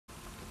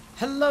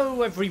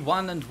Hello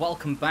everyone and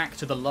welcome back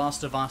to The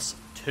Last of Us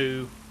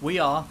 2. We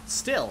are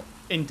still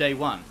in day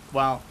one.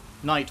 Well,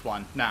 night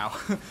one now.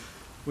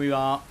 We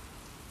are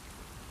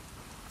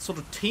sort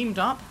of teamed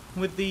up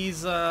with these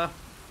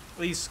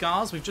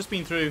scars. We've just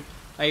been through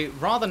a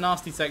rather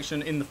nasty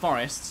section in the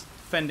forests,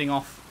 fending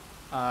off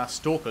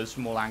stalkers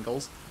from all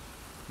angles.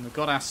 And we've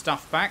got our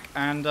stuff back,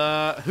 and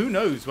who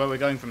knows where we're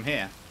going from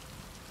here.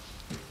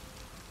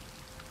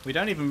 We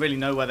don't even really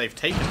know where they've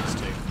taken us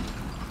to.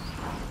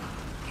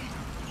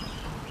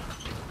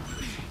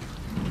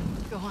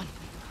 Go on.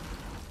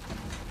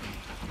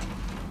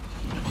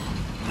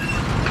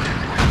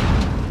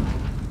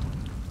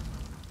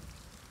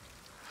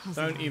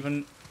 Don't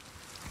even...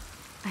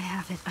 I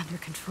have it under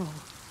control.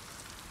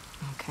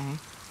 Okay.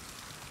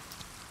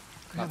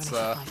 Grab any That's,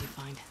 supplies you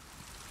find.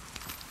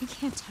 We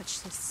can't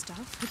touch this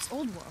stuff. It's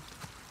old world.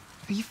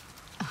 Are you...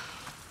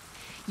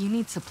 You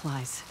need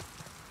supplies.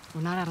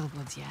 We're not out of the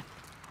woods yet.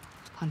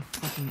 Pun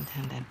fucking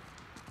intended.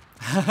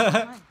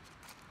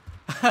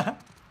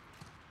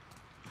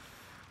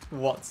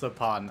 What's a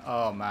pun?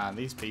 Oh man,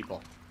 these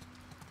people.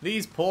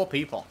 These poor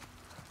people.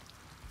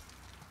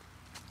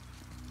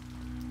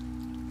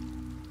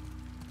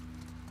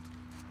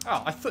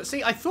 Oh, I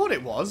thought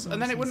it was,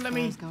 and then it wouldn't let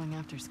me... Going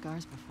after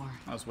scars before.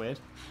 That was weird.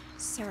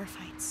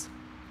 Seraphites.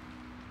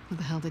 What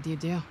the hell did you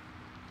do?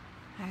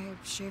 I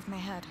shaved my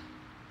head.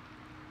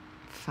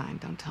 Fine,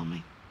 don't tell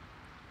me.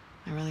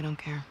 I really don't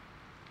care.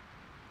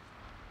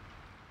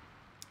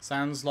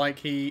 Sounds like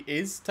he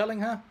is telling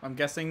her. I'm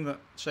guessing that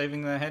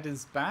shaving their head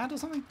is bad or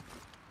something.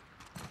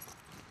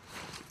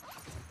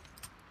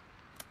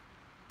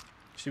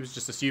 She was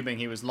just assuming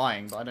he was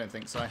lying, but I don't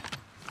think so.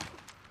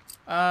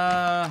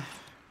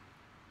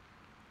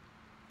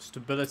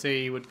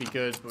 Stability would be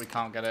good, but we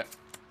can't get it.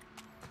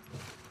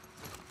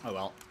 Oh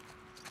well.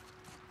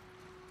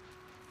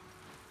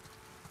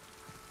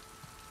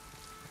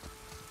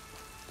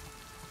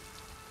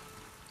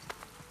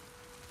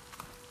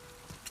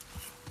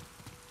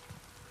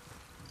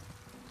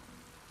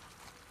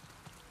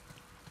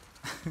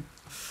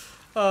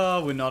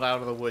 Oh, we're not out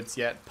of the woods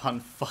yet.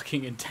 Pun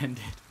fucking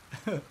intended.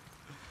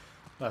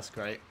 That's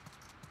great.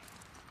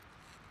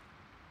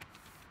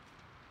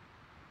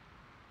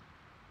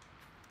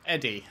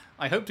 Eddie,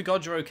 I hope to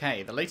God you're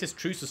okay. The latest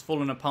truce has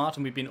fallen apart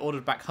and we've been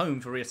ordered back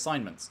home for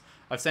reassignments.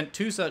 I've sent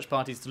 2 search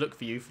parties to look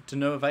for you to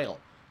no avail.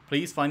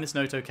 Please find this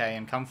note okay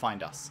and come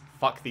find us.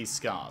 Fuck these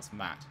scars,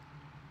 Matt.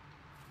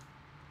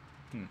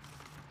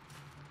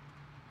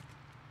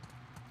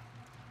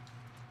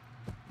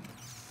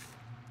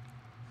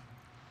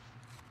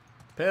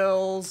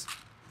 Pills.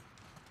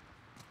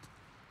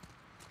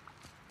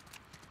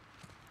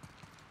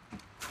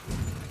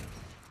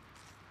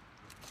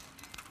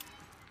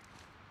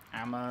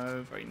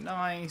 Ammo, very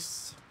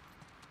nice.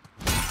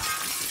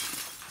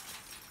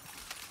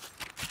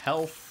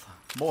 Health,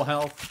 more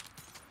health.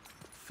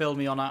 Fill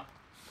me on up.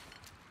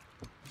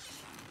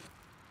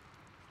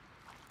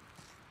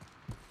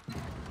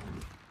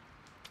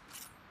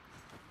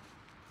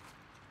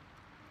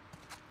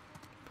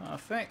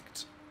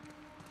 Perfect.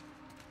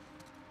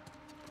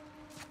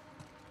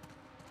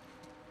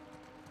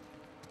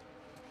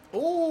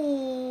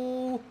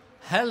 Oh,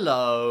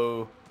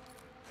 hello.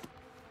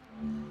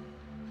 Oh,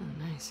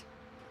 nice.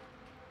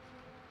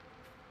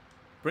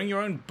 Bring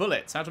your own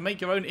bullets. How to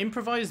make your own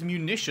improvised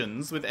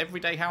munitions with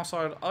everyday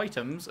household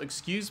items.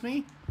 Excuse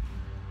me?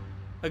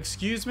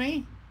 Excuse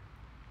me?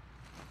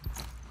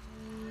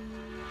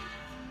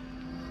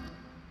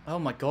 Oh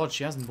my god,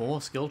 she has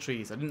more skill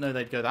trees. I didn't know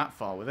they'd go that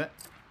far with it.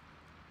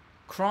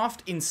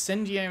 Craft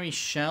incendiary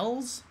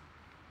shells?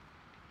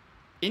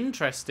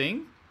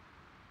 Interesting.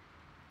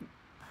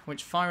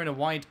 Which fire in a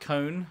wide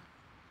cone,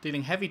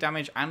 dealing heavy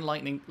damage and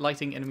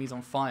lighting enemies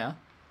on fire.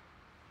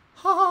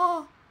 Ha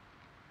ha!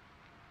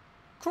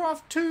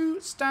 Craft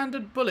 2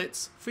 standard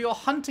bullets for your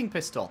hunting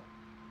pistol.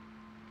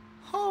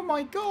 Oh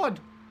my god!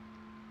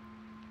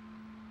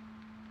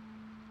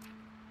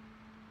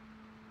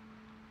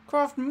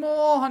 Craft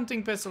more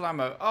hunting pistol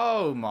ammo.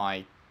 Oh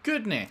my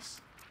goodness.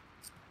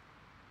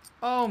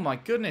 Oh my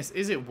goodness.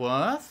 Is it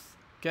worth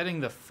getting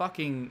the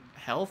fucking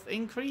health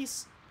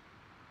increase?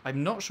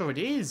 I'm not sure it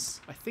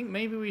is. I think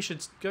maybe we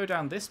should go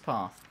down this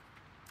path.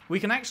 We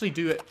can actually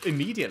do it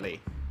immediately.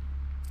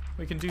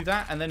 We can do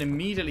that and then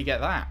immediately get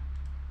that.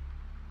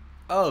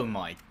 Oh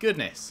my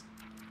goodness.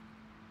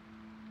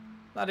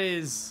 That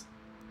is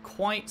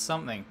quite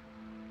something.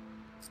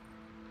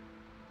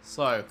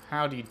 So,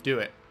 how do you do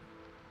it?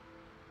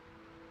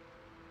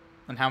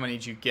 And how many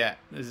do you get?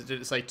 Did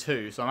it say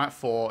 2? So I'm at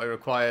 4. It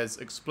requires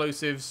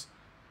explosives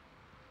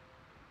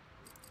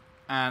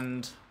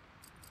and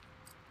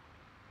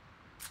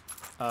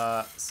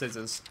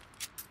scissors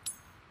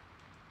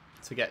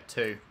to get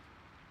 2.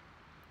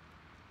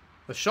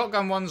 The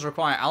shotgun ones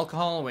require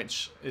alcohol,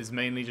 which is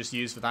mainly just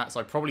used for that, so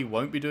I probably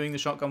won't be doing the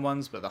shotgun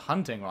ones, but the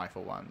hunting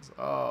rifle ones,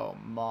 oh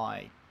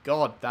my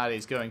god, that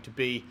is going to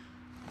be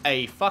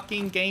a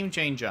fucking game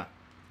changer.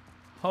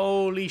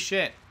 Holy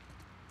shit.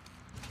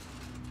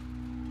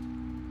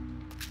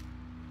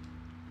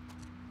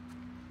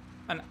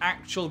 An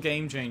actual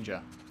game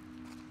changer.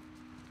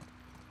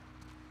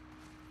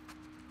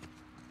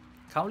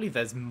 Can't believe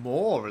there's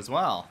more as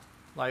well.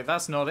 Like,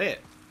 that's not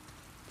it.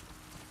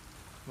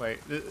 Wait,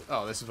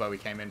 oh, this is where we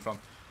came in from.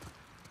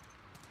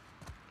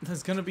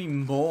 There's gonna be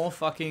more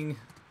fucking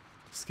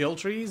skill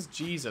trees?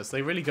 Jesus,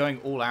 they're really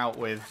going all out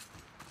with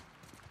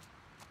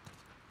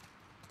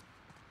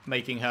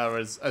making her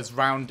as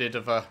rounded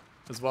of a,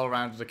 as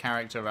well-rounded a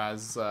character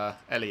as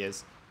Ellie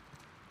is.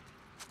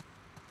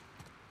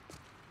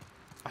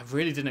 I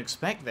really didn't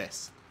expect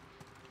this.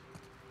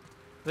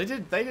 They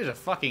did a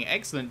fucking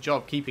excellent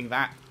job keeping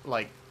that,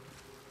 like,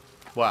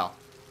 well,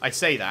 I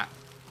say that.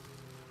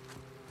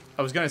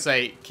 I was going to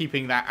say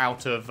keeping that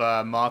out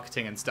of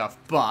marketing and stuff,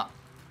 but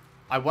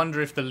I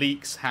wonder if the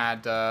leaks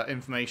had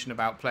information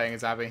about playing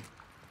as Abby.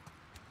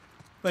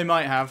 They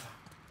might have.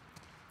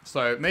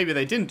 So maybe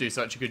they didn't do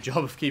such a good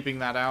job of keeping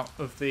that out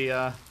of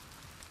the,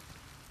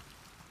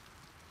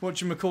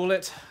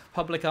 whatchamacallit,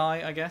 public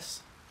eye, I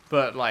guess.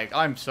 But, like,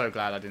 I'm so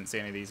glad I didn't see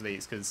any of these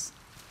leaks, because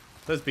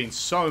there's been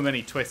so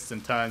many twists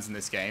and turns in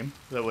this game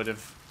that would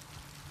have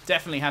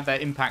definitely had their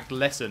impact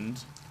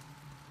lessened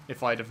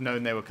if I'd have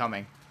known they were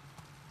coming.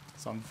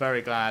 So I'm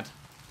very glad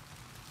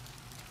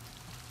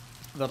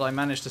that I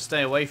managed to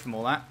stay away from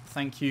all that.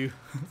 Thank you.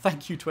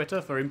 Thank you,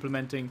 Twitter, for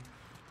implementing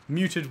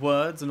muted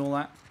words and all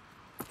that.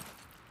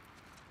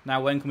 Now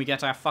when can we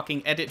get our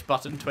fucking edit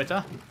button,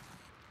 Twitter?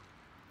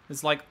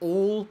 It's like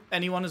all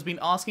anyone has been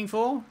asking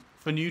for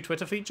new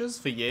Twitter features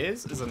for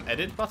years is an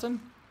edit button.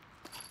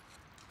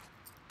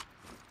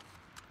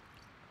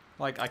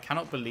 Like, I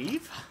cannot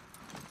believe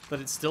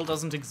that it still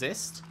doesn't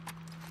exist.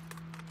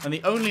 And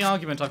the only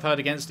argument I've heard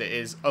against it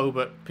is, oh,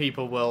 but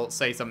people will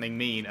say something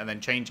mean and then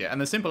change it. And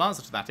the simple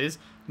answer to that is,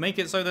 make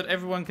it so that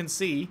everyone can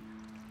see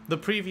the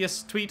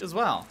previous tweet as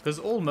well. Because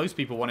all most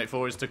people want it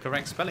for is to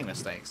correct spelling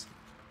mistakes.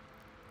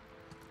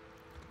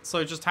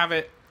 So just have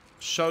it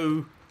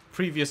show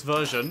previous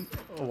version,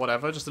 or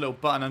whatever, just a little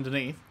button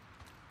underneath.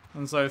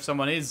 And so if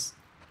someone is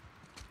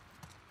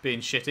being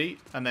shitty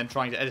and then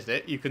trying to edit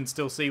it, you can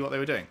still see what they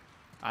were doing.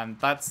 And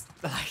that's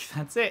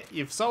it.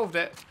 You've solved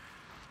it.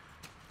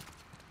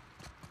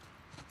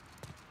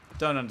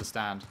 Don't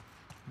understand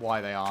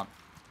why they aren't.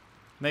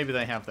 Maybe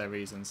they have their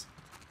reasons.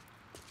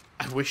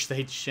 I wish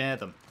they'd share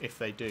them if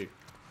they do.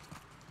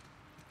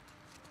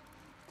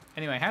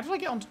 Anyway, how did I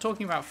get on to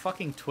talking about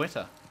fucking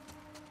Twitter?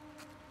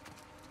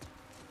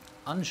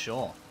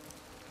 Unsure.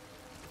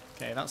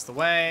 Okay, that's the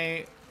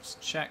way. Let's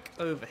check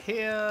over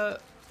here.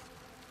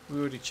 We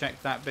already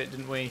checked that bit,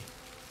 didn't we?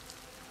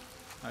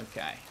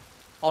 Okay.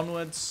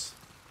 Onwards.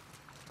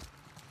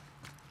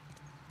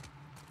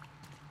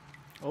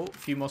 Oh, a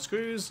few more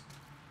screws.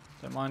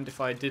 Don't mind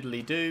if I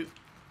diddly do.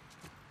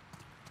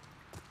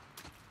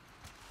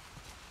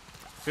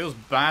 Feels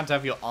bad to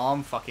have your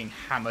arm fucking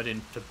hammered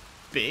into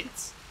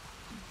bits.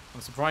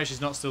 I'm surprised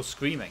she's not still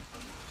screaming.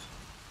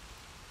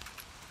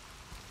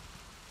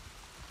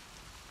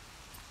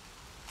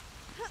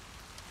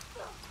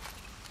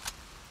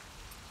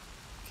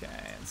 Okay,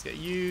 let's get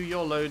you.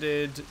 You're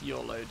loaded.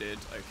 You're loaded.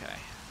 Okay.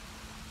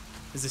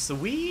 Is this a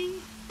wee?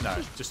 No,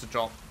 just a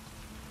drop.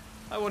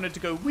 I wanted to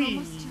go wee.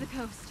 Almost to the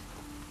coast.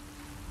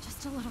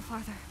 Just a little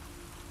farther.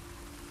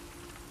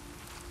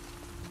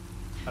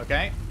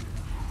 Okay.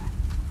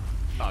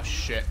 Oh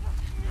shit.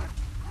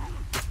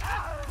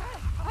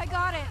 I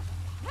got it.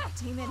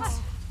 Demons.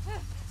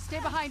 Stay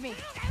behind me.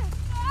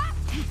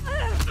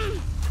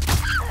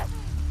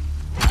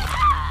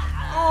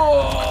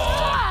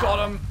 Oh,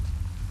 got him.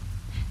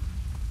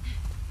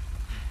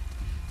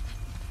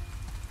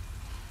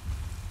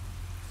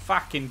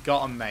 Fucking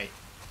got him, mate.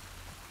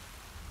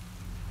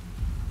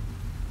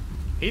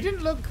 He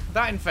didn't look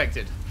that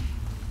infected.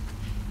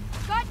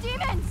 Got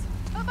demons!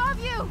 Above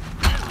you!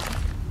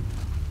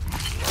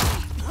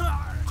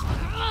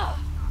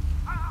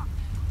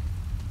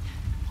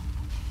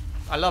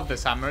 I love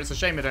this hammer. It's a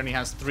shame it only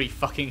has 3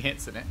 fucking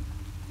hits in it.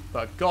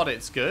 But God,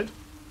 it's good.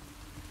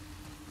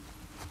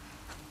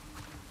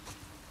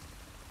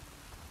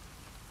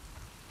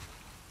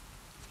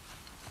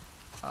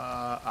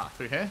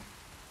 Through here.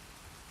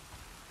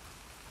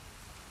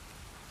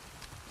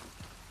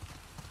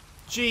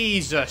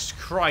 Jesus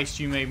Christ,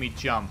 you made me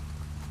jump.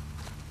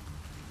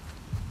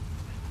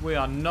 We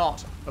are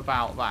not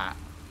about that.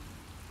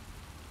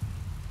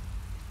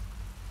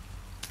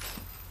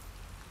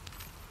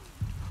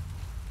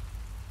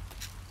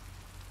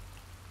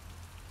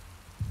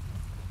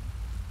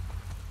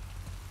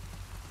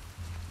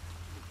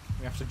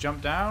 We have to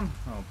jump down?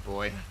 Oh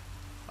boy.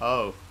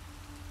 Oh.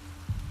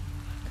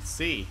 Let's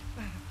see.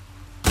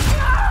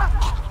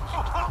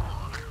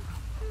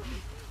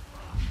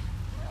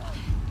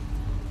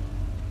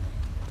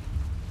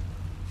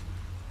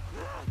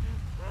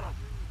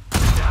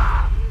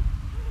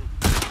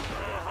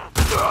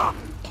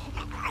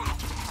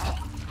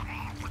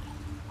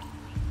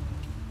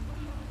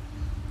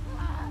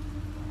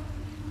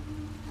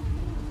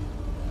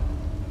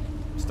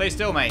 Stay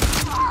still, mate.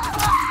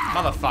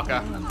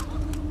 Motherfucker.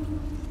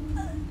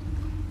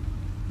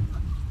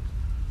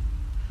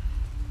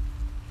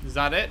 Is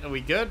that it? Are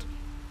we good?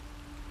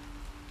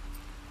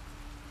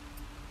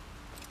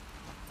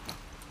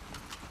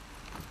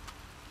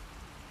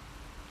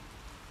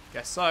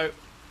 Guess so.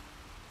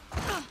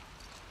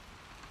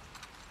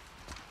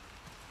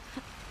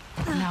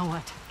 Now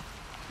what?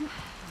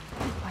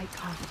 Quite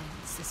confident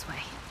it's this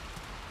way.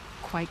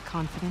 Quite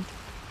confident?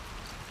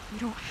 You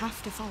don't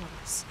have to follow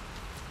us.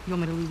 You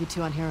want me to leave you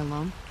two out here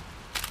alone?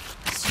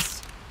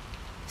 Let's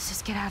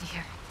just get out of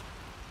here.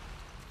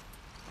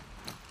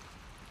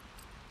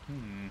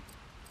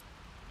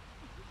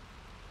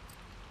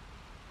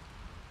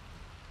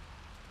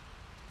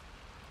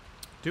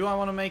 Do I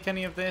want to make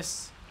any of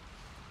this?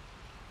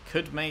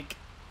 Could make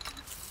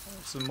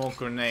some more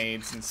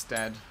grenades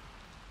instead.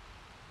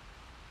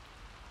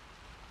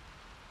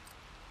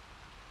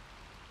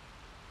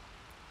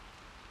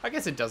 I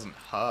guess it doesn't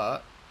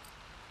hurt.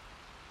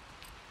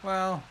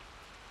 Well,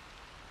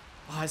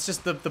 oh, it's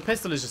just the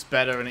pistol is just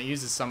better and it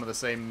uses some of the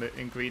same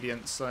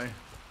ingredients, so it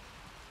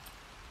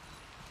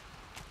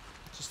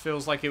just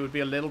feels like it would be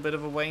a little bit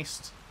of a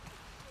waste.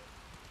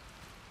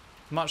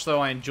 Much though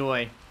I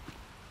enjoy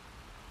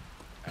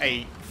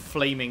a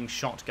flaming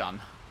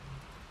shotgun,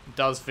 it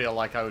does feel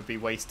like I would be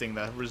wasting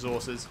the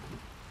resources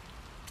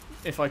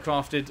if I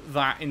crafted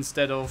that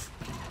instead of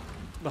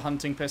the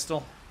hunting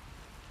pistol.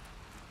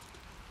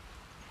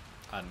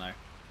 I don't know.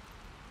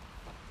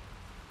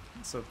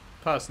 It's a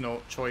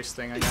personal choice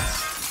thing, I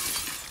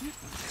guess.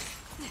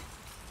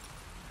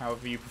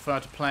 However you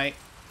prefer to play.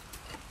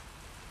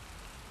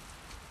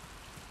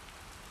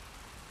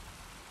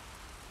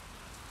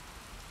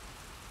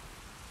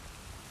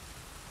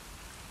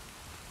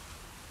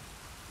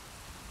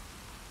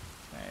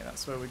 Okay,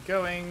 that's where we're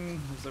going.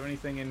 Is there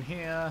anything in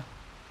here?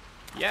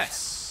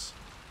 Yes!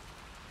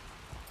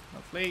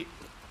 Lovely.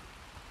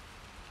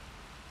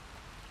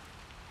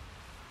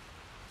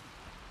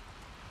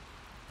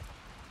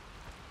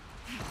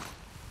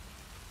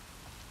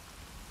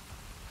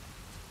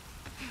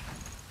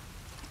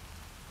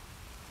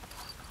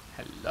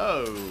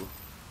 Hello.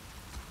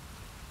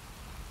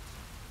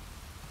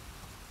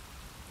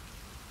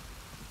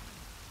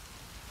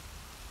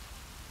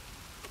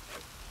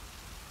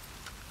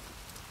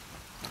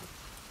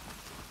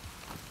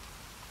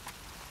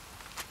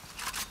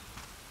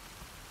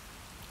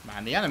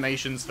 Man, the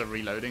animations for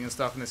reloading and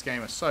stuff in this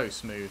game are so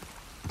smooth.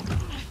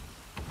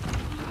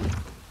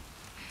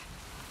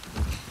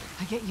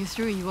 I get you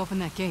through, you open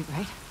that gate,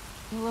 right?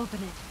 We'll open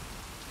it.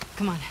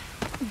 Come on.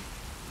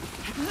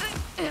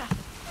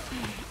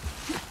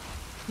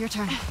 Your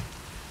turn.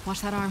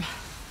 Watch that arm.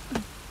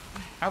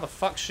 How the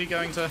fuck's she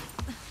going to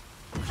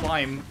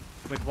climb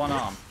with one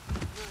arm?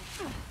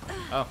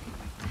 Oh,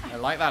 I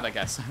like that, I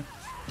guess.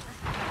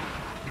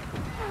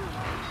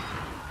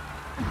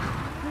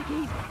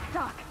 Ricky,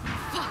 Doc.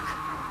 Fuck.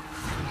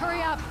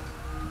 Hurry up.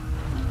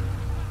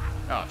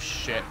 Oh,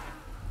 shit.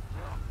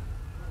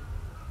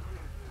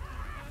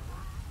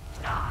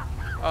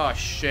 Oh,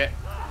 shit.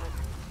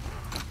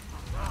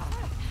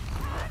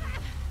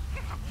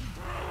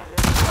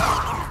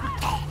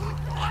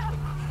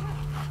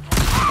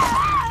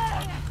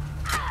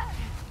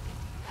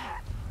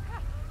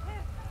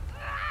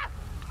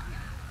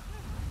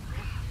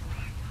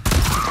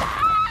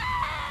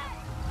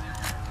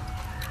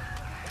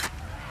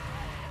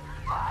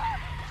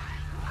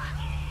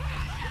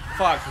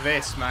 Fuck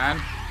this, man.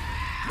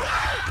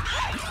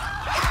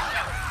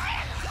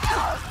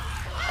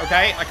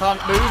 Okay, I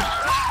can't move.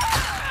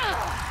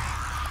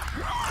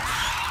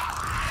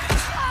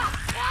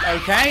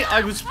 Okay,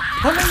 I was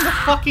pulling the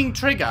fucking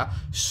trigger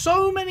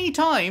so many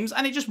times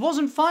and it just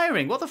wasn't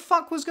firing. What the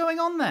fuck was going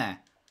on there?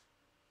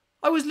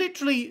 I was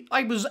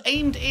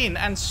aimed in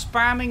and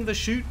spamming the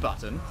shoot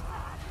button.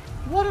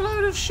 What a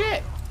load of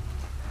shit.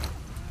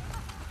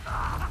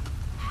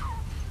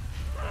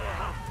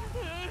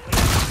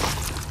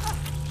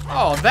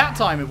 Oh, that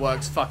time it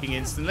works fucking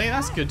instantly.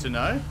 That's good to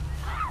know.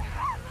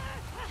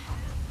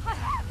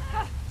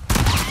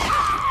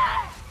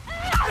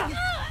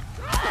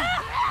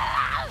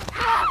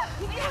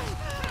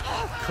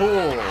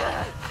 Cool.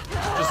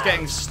 Just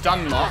getting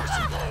stun locked.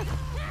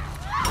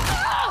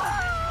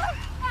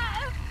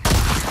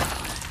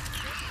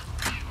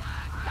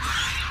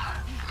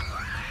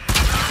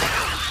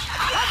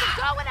 How's it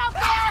going out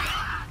there?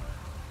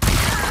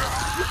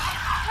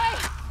 Hey,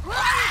 where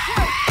are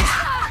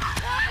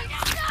you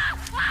two?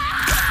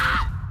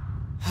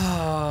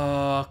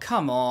 Oh,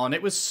 come on.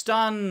 It was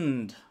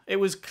stunned. It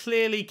was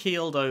clearly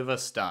keeled over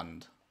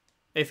stunned.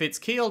 If it's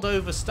keeled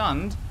over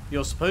stunned,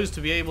 you're supposed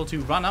to be able to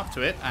run up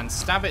to it and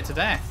stab it to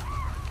death.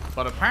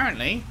 But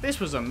apparently, this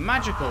was a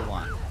magical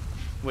one,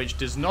 which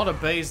does not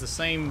obey the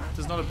same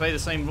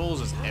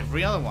rules as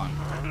every other one.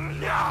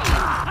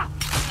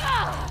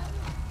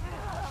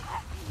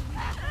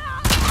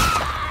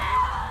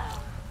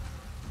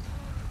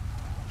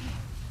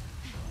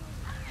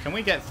 Can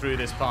we get through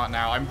this part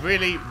now? I'm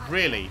really,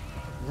 really,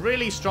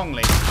 really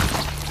strongly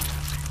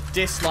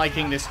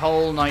disliking this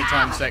whole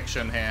nighttime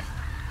section here.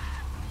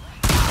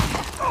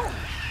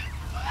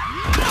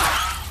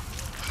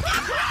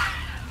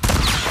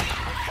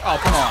 Oh,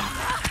 come on.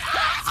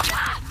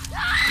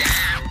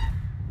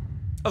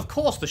 Of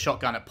course the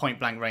shotgun at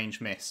point-blank range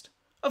missed.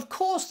 Of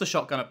course the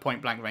shotgun at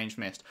point-blank range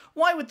missed.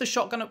 Why would the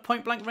shotgun at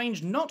point-blank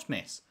range not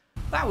miss?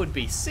 That would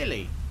be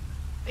silly.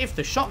 If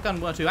the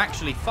shotgun were to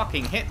actually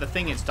fucking hit the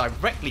thing it's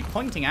directly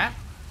pointing at,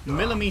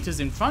 millimeters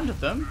in front of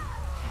them,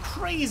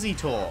 crazy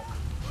talk.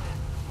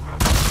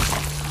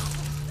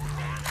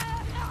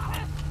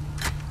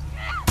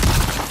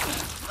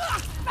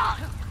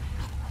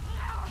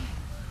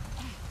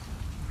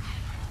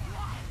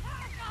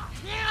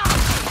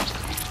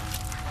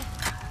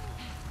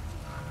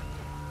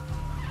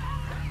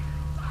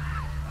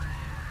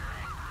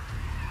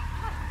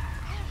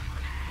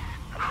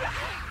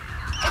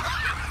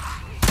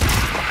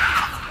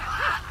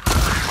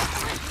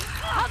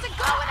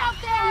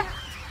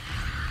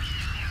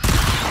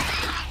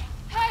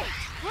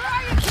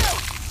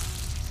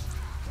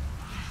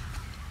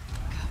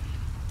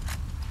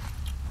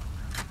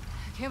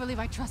 I can't believe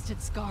I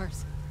trusted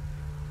Scars.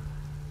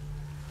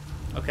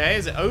 Okay,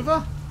 is it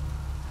over?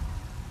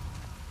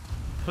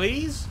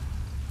 Please?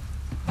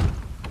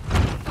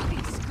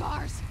 Fucking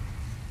Scars.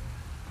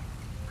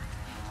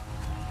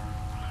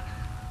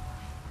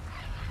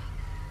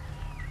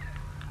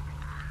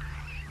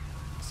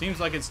 Seems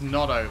like it's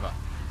not over.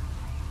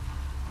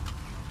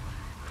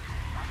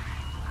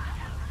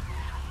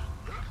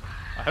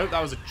 I hope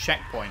that was a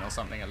checkpoint or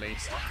something at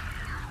least.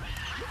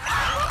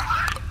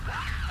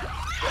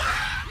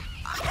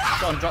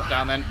 Go on, drop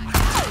down then.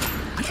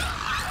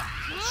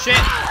 Shit!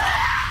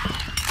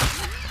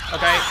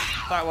 Okay,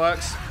 that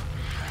works.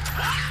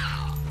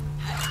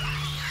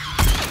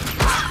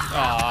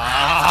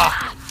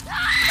 Ah!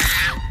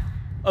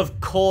 Of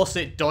course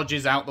it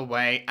dodges out the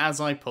way as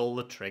I pull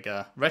the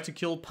trigger.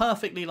 Reticule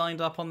perfectly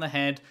lined up on the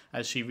head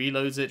as she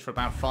reloads it for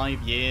about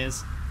 5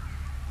 years.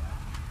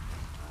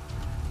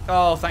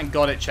 Oh, thank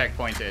God it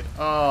checkpointed.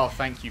 Oh,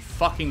 thank you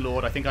fucking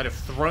Lord. I think I'd have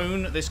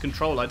thrown this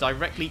controller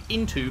directly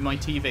into my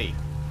TV.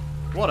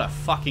 What a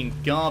fucking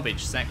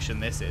garbage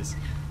section this is.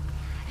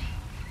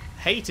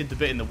 Hated the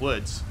bit in the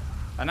woods,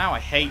 and now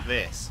I hate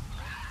this.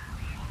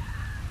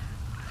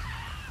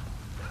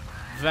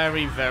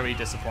 Very, very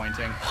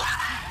disappointing.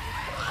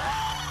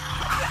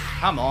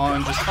 Come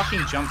on, just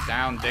fucking jump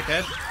down,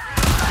 dickhead.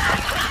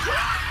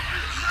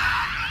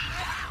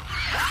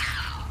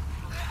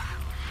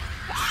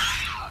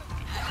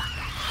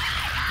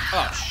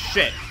 Oh,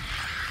 shit.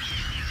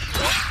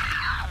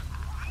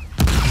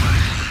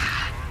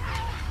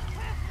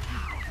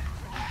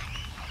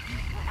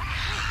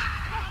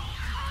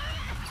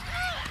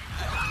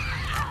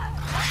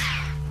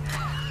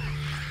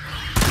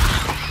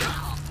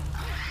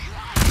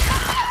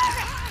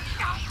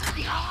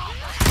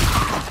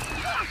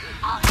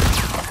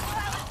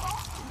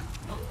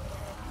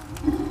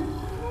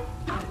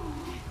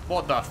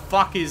 What the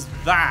fuck is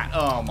that?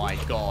 Oh my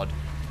God.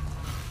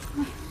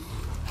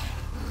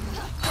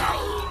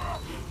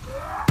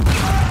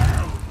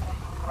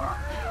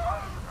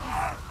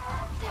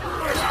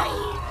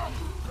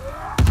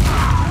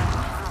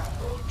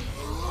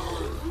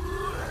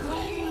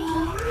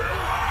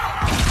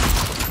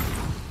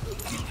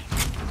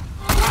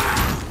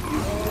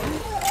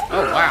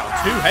 Oh wow,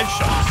 2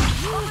 headshots.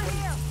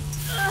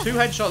 2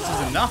 headshots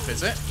is enough,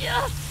 is it?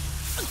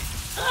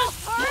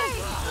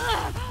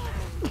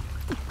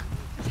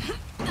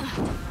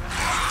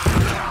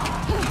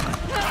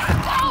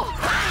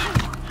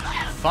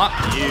 Fuck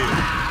you.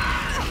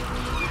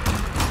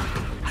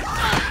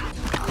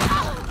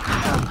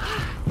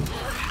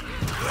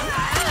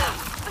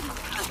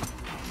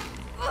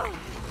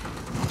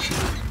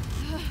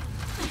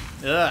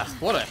 Ugh,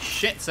 what a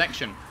shit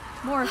section.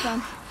 More of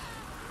them.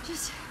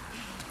 Just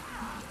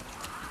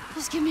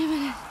give me a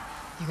minute.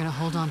 You're gonna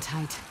hold on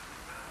tight.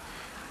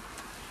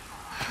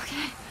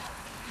 Okay.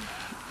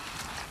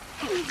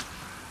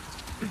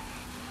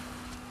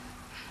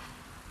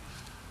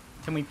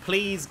 Can we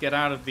please get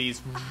out of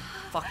these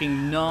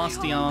fucking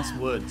nasty ass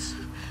woods?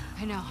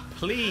 I know.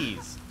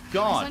 Please. Focus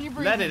God, on your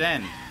let breathing. it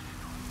end.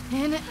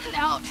 In and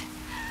out.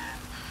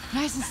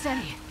 Nice and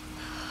steady.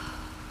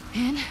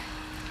 In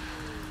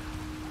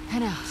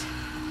and out.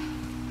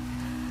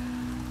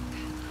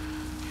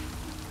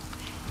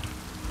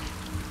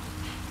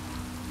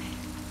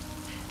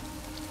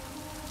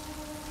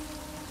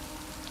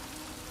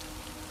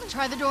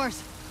 Try the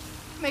doors.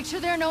 Make sure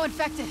there are no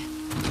infected.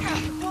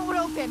 One would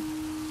open.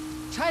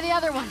 Try the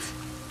other ones.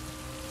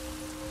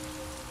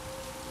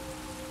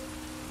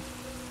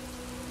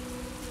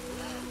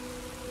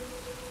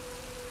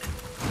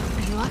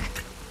 Any luck?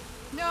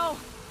 No.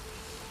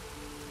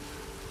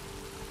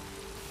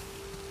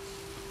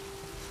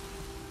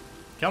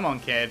 Come on,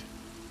 kid.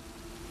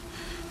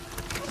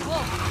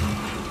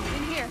 Whoa.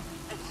 In here.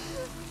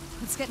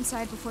 Let's get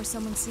inside before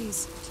someone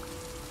sees.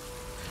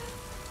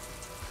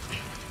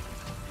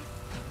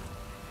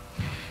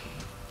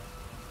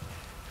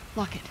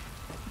 Lock it.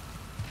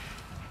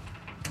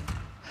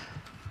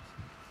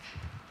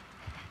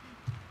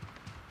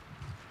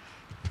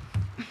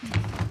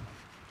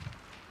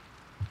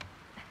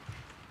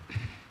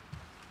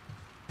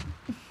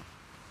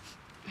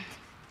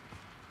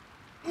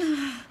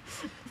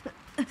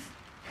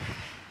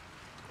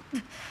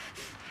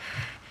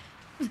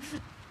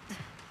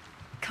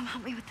 Come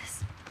help me with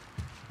this.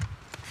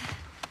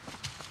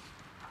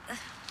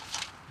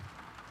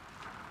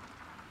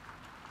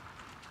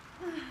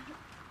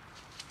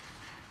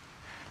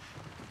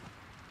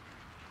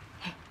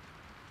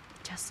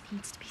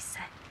 needs to be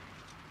said.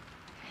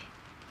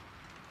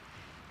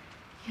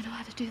 You know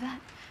how to do that?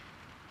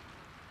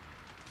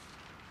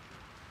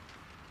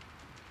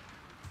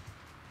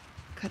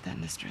 Cut that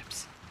into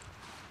strips.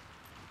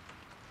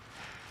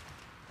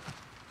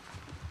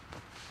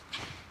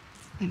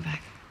 Lean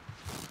back.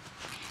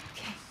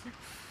 Okay.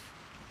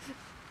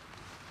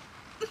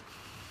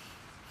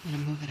 I'm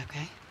gonna move it,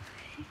 okay?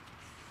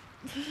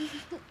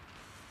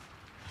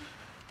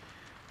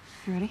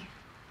 You ready?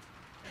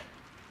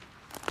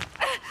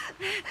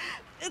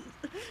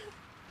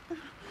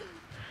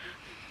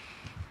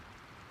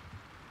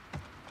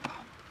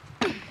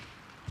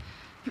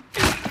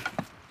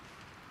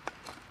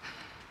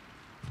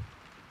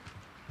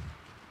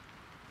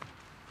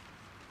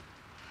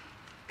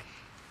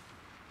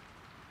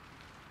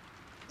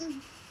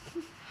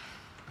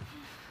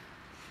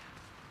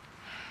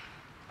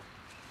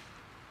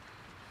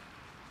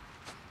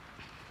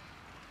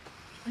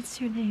 What's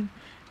your name?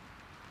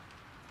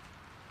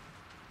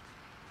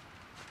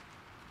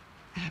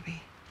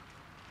 Abby.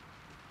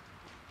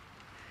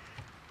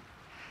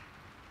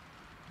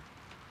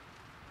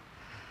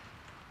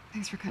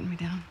 Thanks for cutting me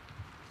down.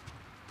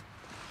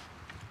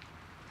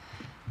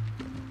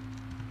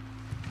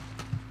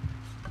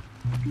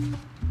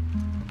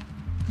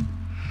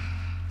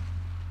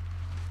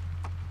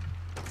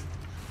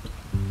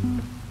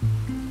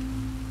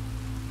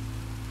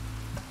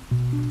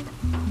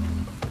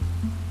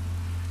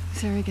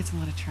 This area gets a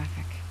lot of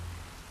traffic.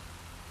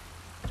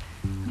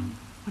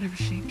 Whatever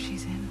shape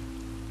she's in,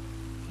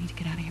 we need to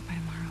get out of here by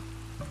tomorrow.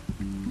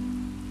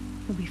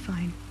 You'll be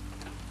fine.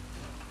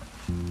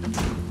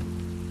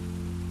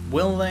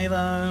 Will they,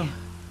 though?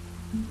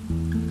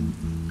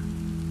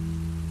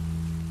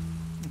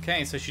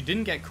 Okay, so she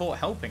didn't get caught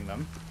helping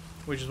them,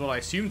 which is what I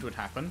assumed would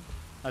happen,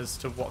 as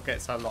to what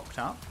gets her locked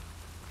up.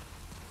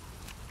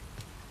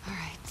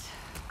 Alright.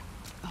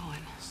 Owen.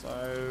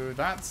 So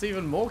that's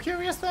even more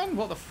curious then?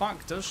 What the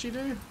fuck does she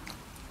do?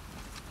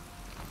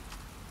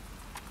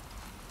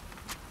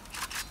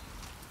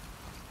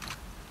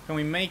 Can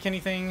we make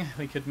anything?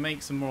 We could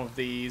make some more of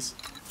these.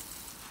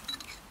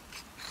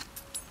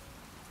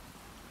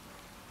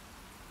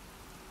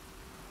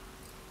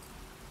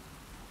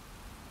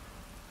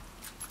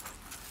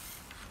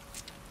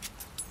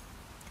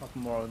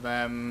 Couple more of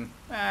them.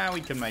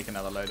 We can make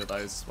another load of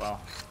those as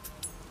well.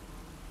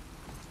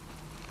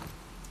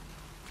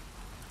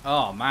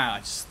 Oh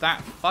man,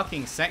 that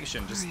fucking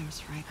section just...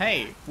 Right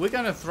hey, there. we're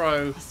gonna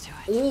throw Let's do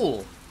it.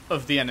 all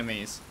of the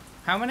enemies.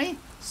 How many?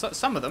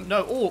 Some of them.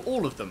 No,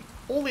 all of them.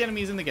 All the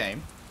enemies in the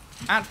game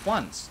at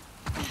once.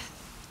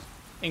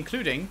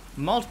 Including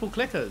multiple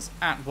clickers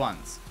at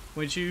once.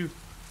 Which you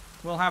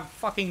will have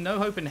fucking no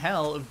hope in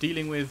hell of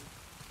dealing with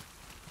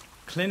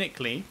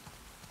clinically.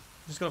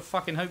 Just gotta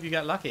fucking hope you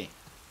get lucky.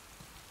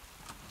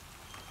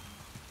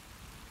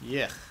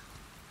 Yuck.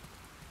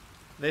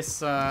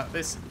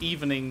 This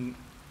evening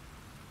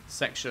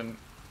section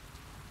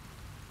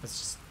has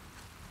just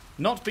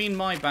not been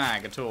my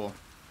bag at all.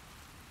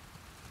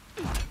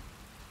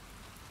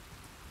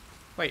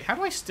 Wait, how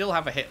do I still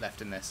have a hit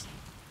left in this?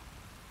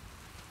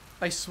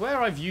 I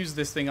swear I've used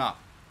this thing up.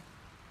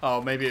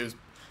 Oh, maybe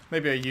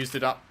I used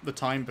it up the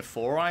time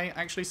before I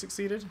actually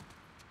succeeded.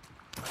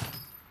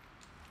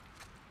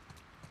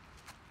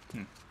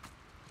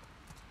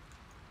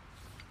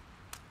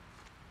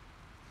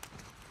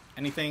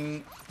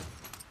 Anything?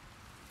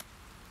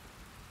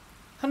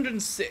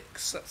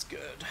 106, that's good.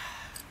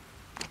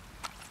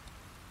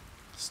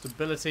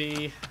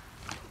 Stability.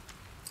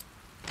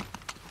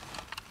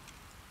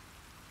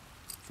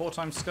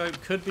 4x scope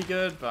could be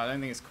good, but I don't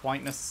think it's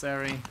quite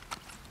necessary.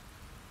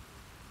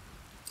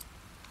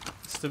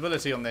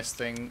 Stability on this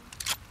thing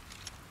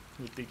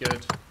would be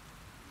good.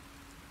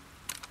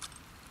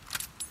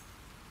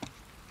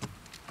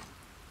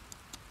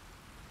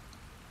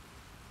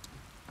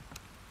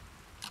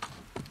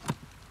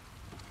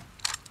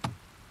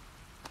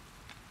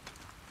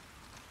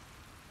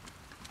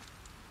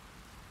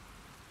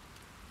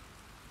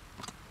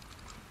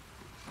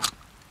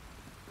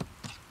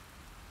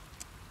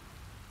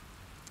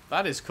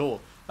 That is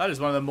cool. That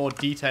is one of the more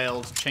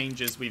detailed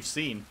changes we've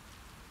seen.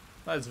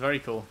 That is very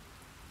cool.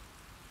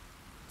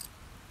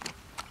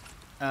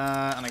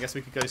 And I guess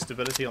we could go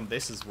stability on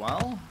this as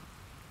well.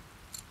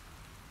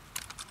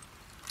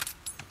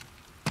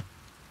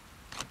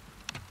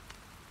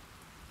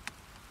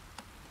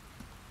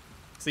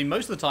 See,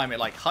 most of the time it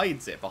like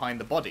hides it behind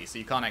the body, so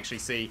you can't actually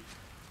see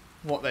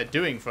what they're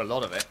doing for a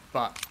lot of it.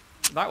 But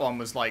that one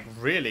was like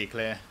really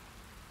clear.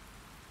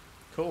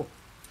 Cool.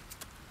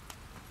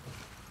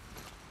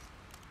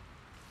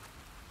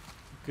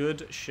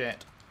 Good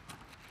shit.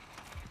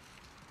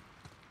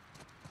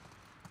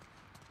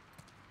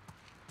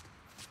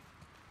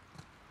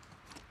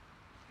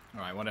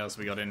 Alright, what else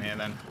we got in here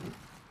then?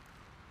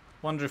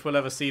 Wonder if we'll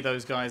ever see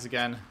those guys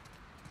again.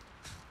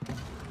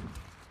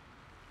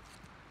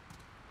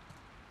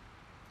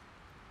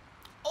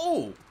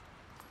 Oh!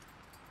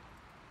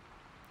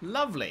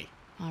 Lovely.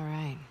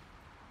 Alright.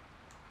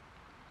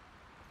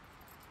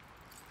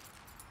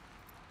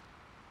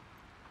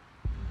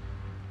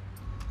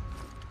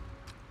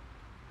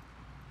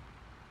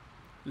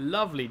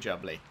 Lovely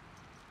jubbly.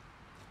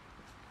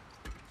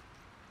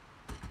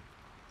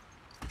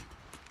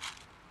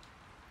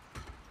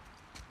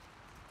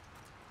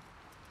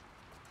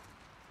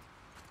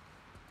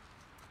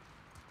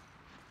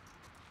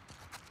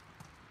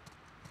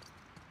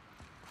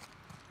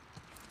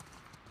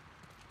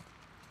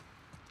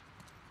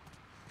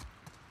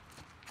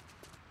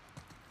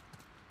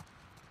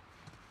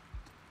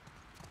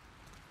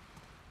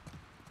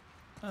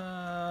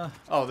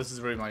 Oh, this is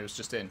the room I was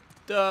just in.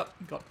 Duh,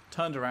 got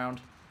turned around.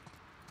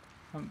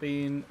 Haven't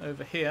been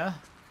over here.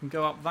 Can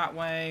go up that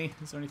way.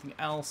 Is there anything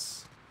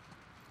else?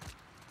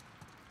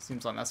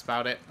 Seems like that's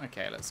about it.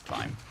 Okay, let's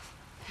climb.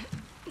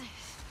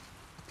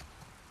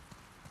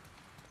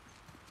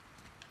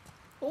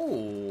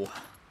 Oh,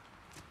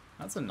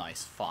 that's a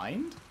nice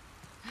find.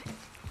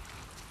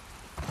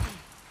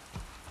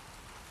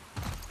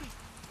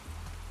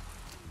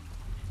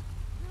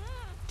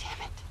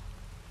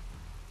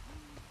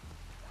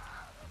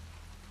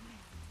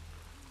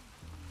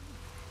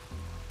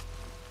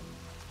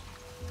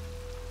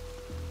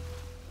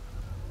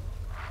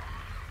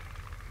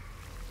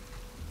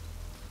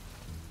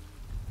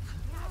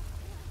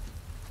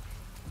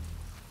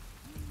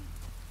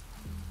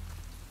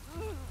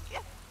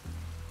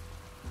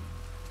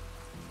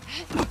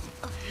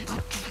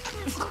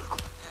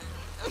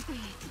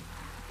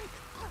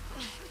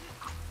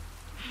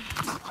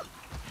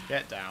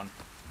 Get down.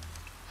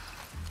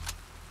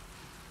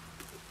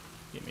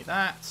 Give me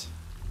that.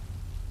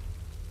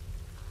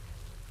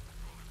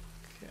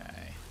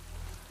 Okay.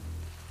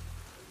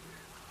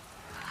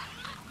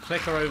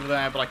 Clicker over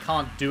there, but I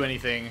can't do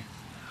anything.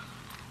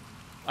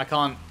 I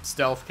can't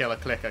stealth kill a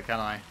clicker, can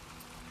I?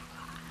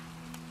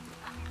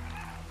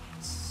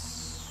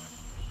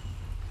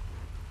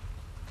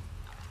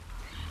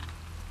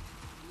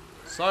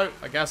 So,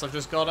 I guess I've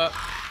just gotta...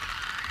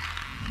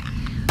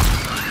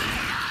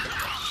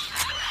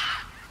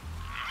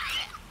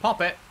 pop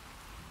it.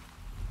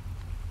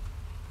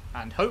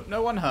 And hope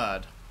no one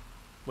heard.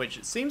 Which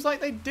it seems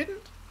like they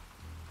didn't.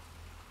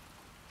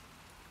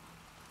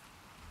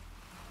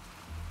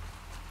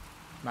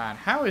 Man,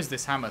 how is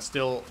this hammer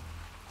still...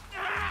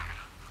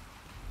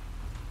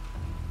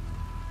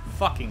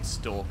 Fucking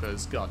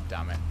stalkers, god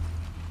damn it.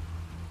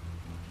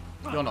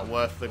 You're not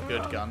worth the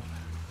good gun.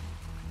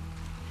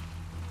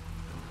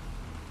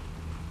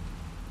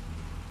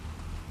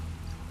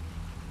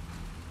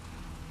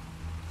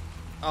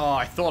 Oh,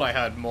 I thought I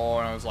heard more,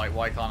 and I was like,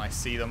 why can't I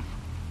see them?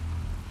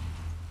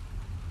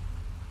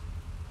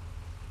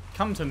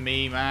 Come to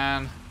me,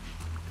 man.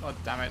 God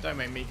damn it, don't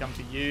make me come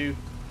to you.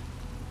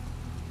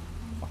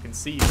 Fucking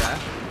see you there.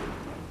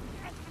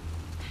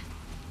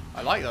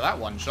 I like that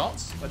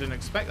one-shots. I didn't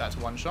expect that to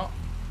one-shot.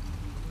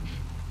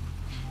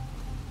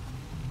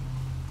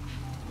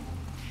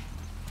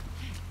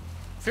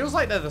 Feels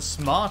like they're the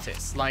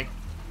smartest. Like,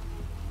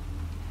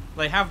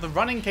 they have the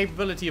running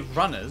capability of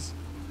runners,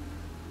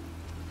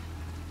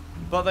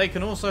 but they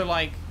can also,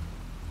 like...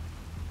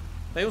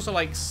 They also,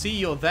 like, see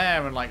you're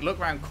there and, like, look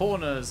around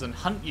corners and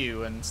hunt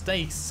you and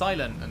stay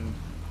silent and...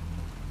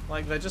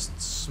 Like, they're just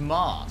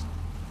smart.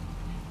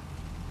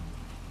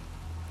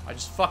 I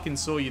just fucking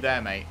saw you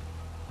there, mate.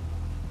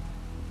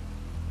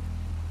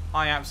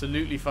 I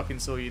absolutely fucking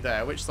saw you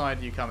there. Which side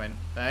are you coming?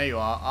 There you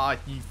are. Ah,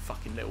 you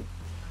fucking little...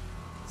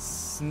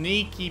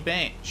 sneaky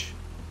bitch.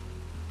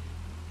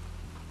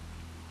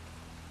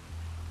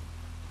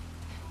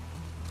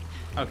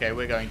 Okay,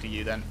 we're going to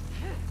you then.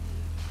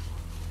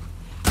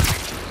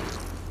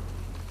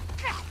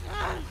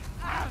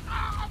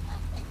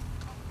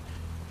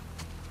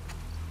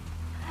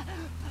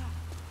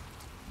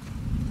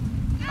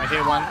 I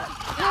hear one.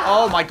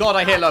 Oh my god,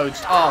 I hear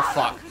loads. Oh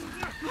fuck.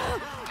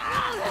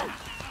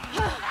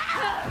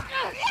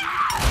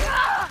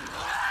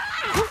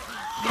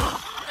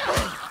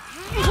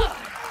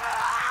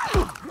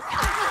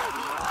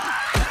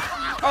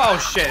 Oh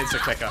shit, it's a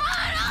clicker.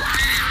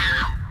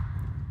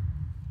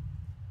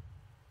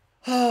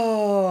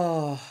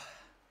 Oh.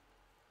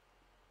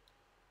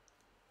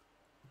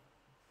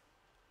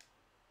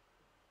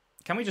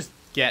 Can we just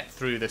get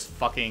through this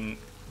fucking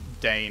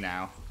day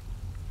now?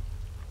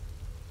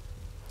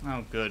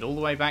 Oh good, all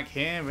the way back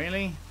here,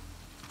 really?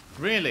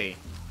 Really?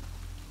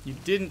 You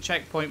didn't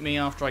checkpoint me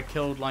after I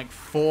killed like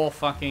 4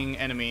 fucking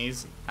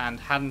enemies and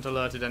hadn't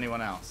alerted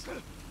anyone else.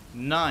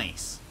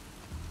 Nice.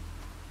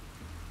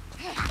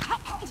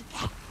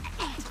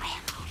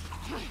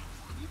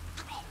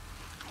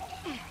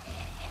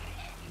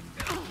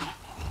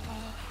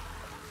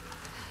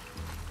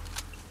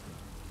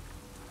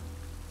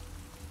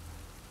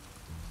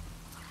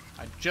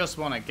 I just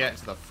want to get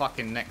to the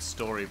fucking next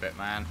story bit,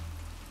 man.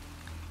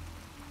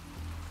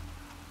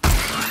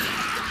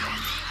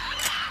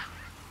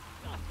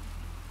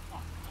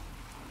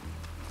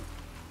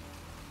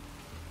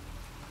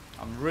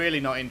 I'm really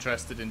not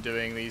interested in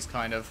doing these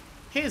kind of,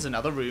 here's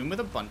another room with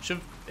a bunch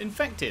of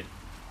infected.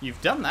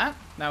 You've done that.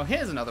 Now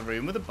here's another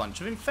room with a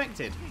bunch of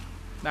infected.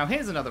 Now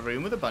here's another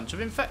room with a bunch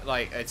of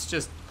like, it's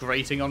just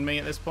grating on me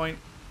at this point.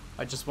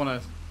 I just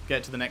want to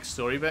get to the next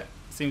story bit.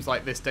 It seems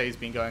like this day's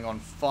been going on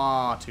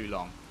far too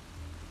long.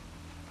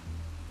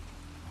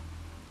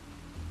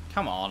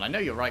 Come on, I know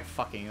you're right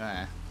fucking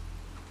there.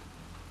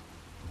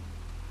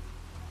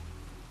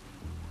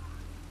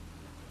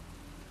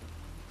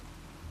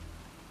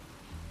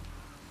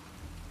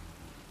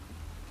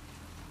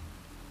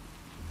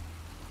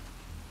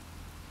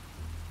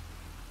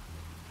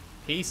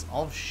 Piece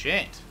of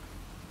shit.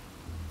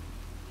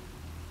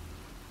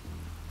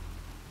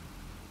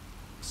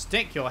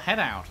 Stick your head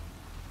out.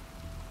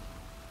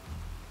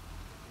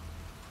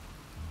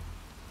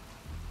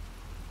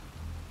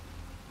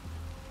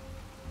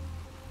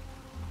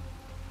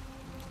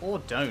 Or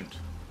don't.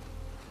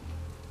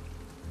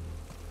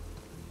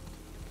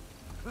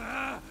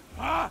 What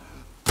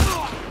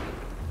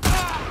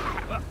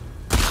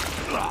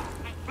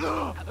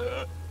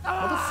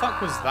the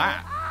fuck was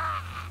that?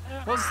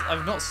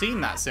 I've not seen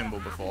that symbol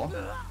before.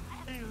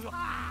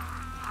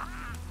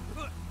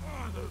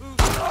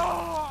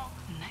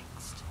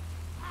 Next.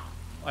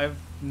 I have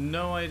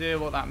no idea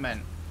what that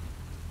meant.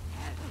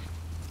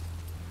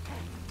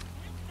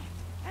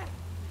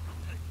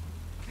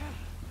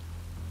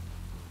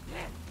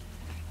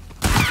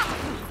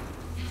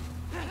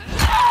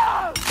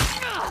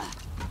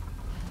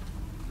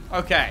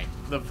 Okay,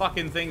 the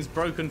fucking thing's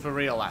broken for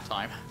real that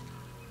time.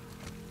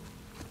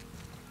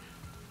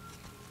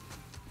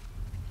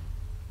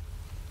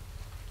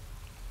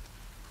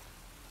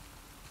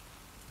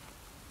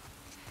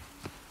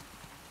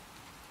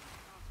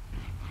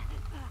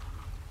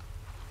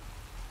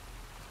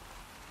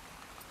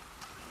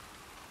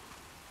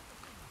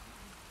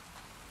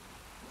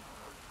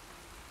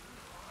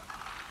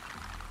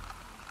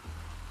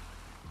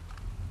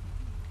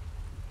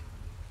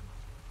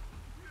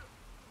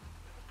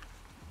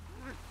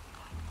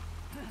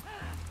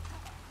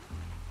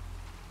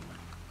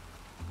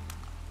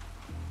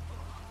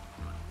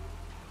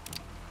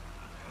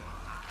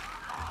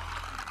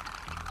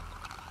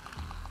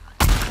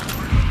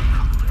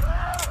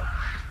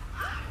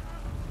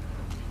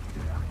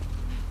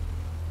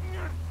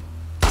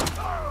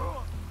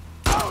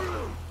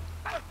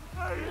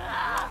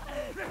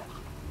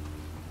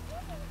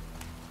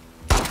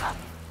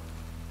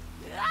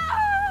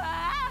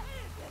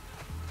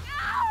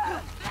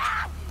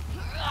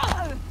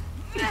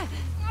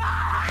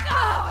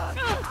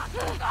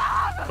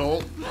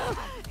 Cool.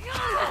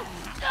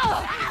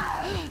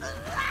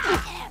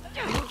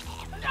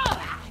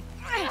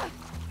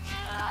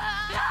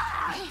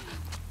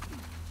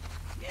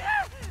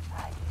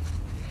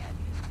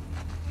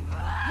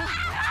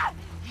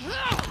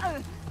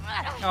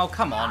 Oh,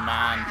 come on,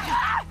 man.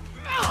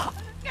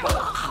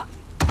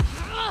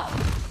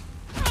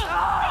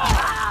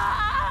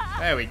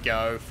 There we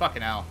go.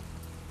 Fucking hell.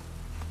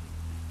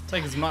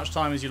 Take as much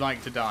time as you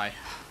like to die.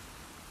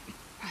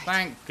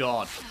 Thank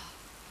God.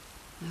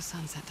 No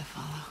sunset to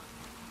follow.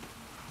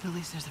 But at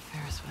least there's a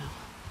Ferris wheel.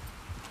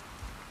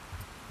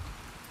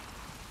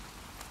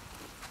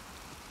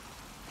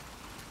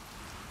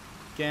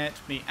 Get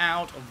me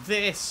out of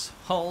this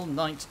whole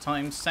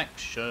nighttime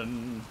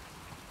section.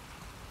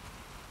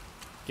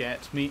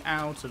 Get me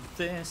out of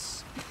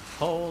this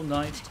whole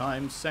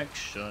nighttime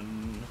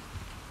section.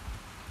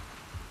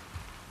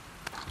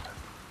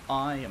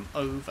 I am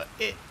over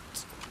it.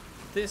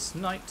 This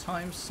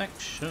nighttime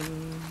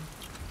section.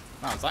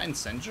 Wow, is that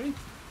incendiary?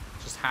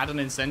 Just had an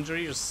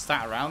incendiary, just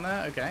sat around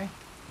there? Okay.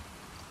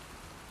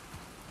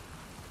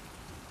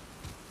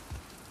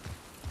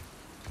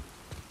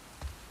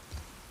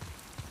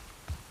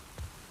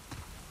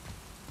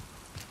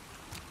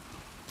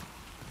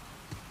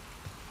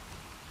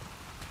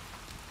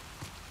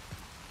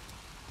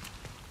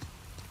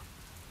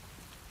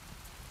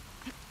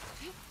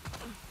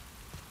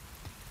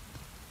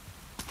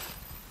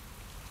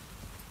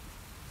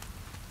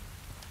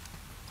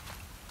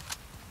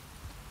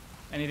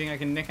 Anything I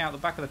can nick out the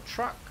back of the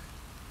truck?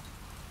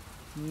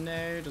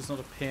 No, does not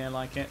appear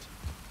like it.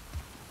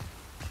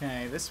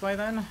 Okay, this way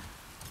then.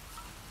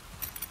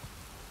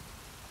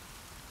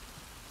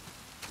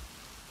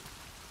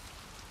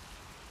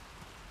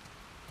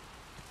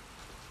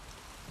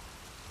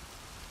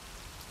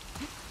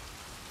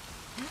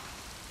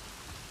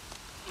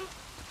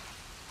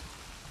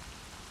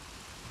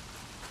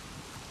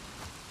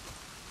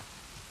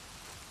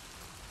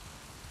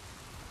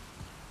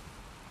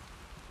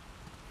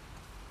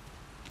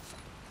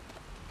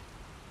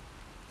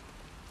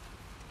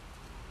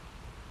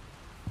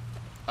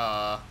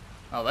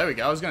 Oh, there we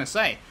go. I was going to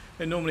say,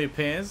 it normally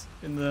appears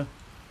in the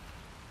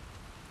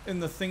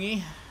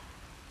thingy.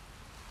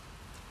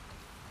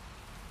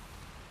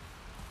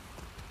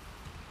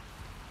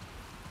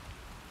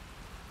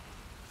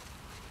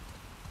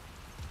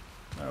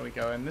 Where are we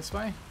going? This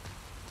way?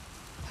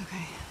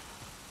 Okay.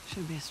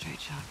 Should be a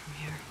straight shot from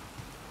here.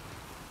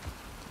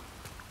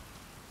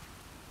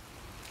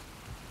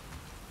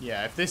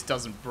 Yeah, if this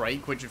doesn't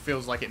break, which it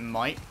feels like it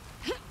might.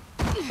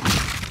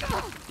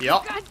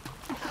 Yup.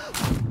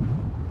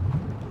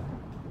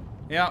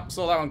 Yeah,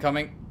 saw that one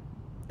coming.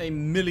 A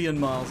million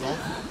miles off.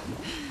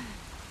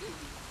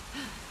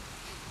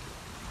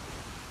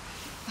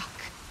 Fuck.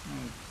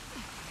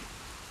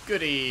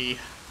 Goody.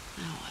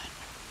 Now what?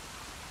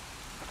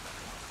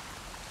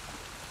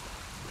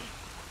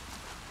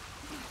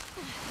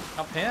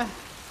 Up here?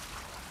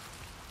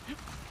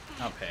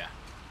 Up here.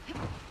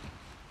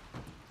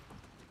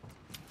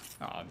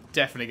 Oh, I'm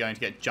definitely going to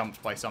get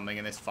jumped by something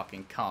in this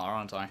fucking car,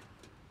 aren't I?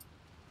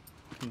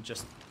 I can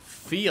just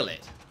feel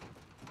it.